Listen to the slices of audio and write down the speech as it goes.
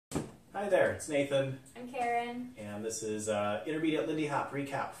Hi there, it's Nathan. I'm Karen. And this is Intermediate Lindy Hop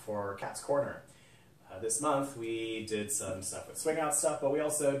recap for Cat's Corner. This month we did some stuff with swing out stuff, but we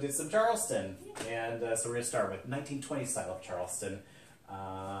also did some Charleston. And so we're going to start with 1920 style of Charleston.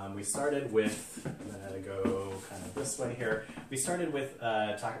 We started with, I'm going to go kind of this way here. We started with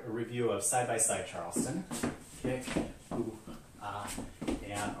a review of side-by-side Charleston. Kick, ooh,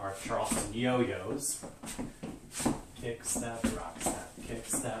 and our Charleston Yo-Yos. Kick, step, rock, step, kick,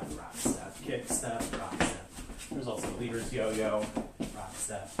 step, rock, step, kick, step, rock, step. There's also leader's yo-yo, rock,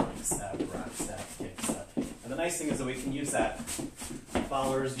 step, kick, step, rock, step, kick, step. And the nice thing is that we can use that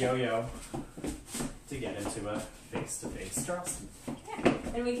follower's yo-yo to get into a face-to-face Charleston. Yeah,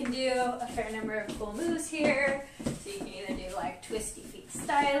 and we can do a fair number of cool moves here. So you can either do like twisty feet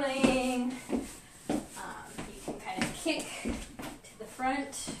styling, you can kind of kick to the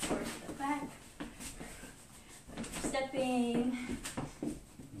front or to the back. Stepping.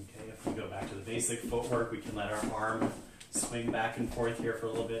 Okay, if we go back to the basic footwork, we can let our arm swing back and forth here for a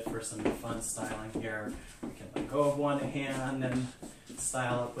little bit for some fun styling here. We can let go of one hand and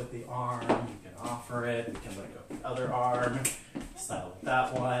style it with the arm. You can offer it. We can let go of the other arm, style with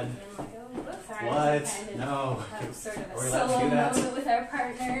that one. Let go of both arms. What? Kind of No. have sort of Are a we allowed to solo do that? moment with our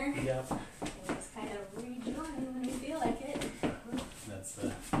partner. Yep. And just kind of rejoin when we feel like it. That's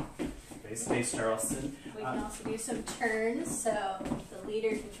the face-to-face Charleston. We can also do some turns, so the leader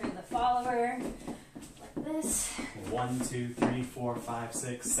can turn the follower like this. 1, 2, 3, 4, 5,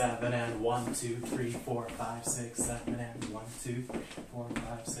 6, 7, and 1, 2, 3, 4, 5, 6, 7, and 1, 2, 4,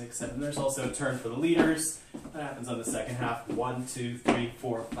 5, 6, 7. There's also a turn for the leaders. That happens on the second half. 1, 2, 3,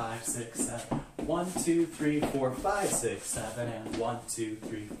 4, 5, 6, 7. 1, 2, 3, 4, 5, 6, 7, and 1, 2,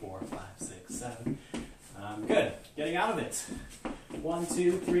 3, 4, 5, 6, 7. Good. Getting out of it. 1,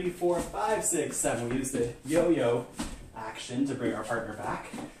 2, 3, 4, 5, 6, 7. We use the yo-yo action to bring our partner back.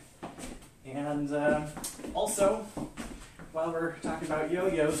 And also, while we're talking about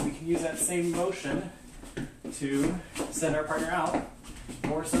yo-yos, we can use that same motion to send our partner out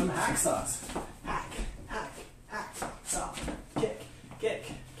for some hacksaws. Hack, hack, hack, saw, kick, kick,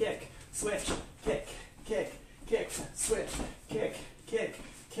 kick, switch, kick, kick, kick, switch,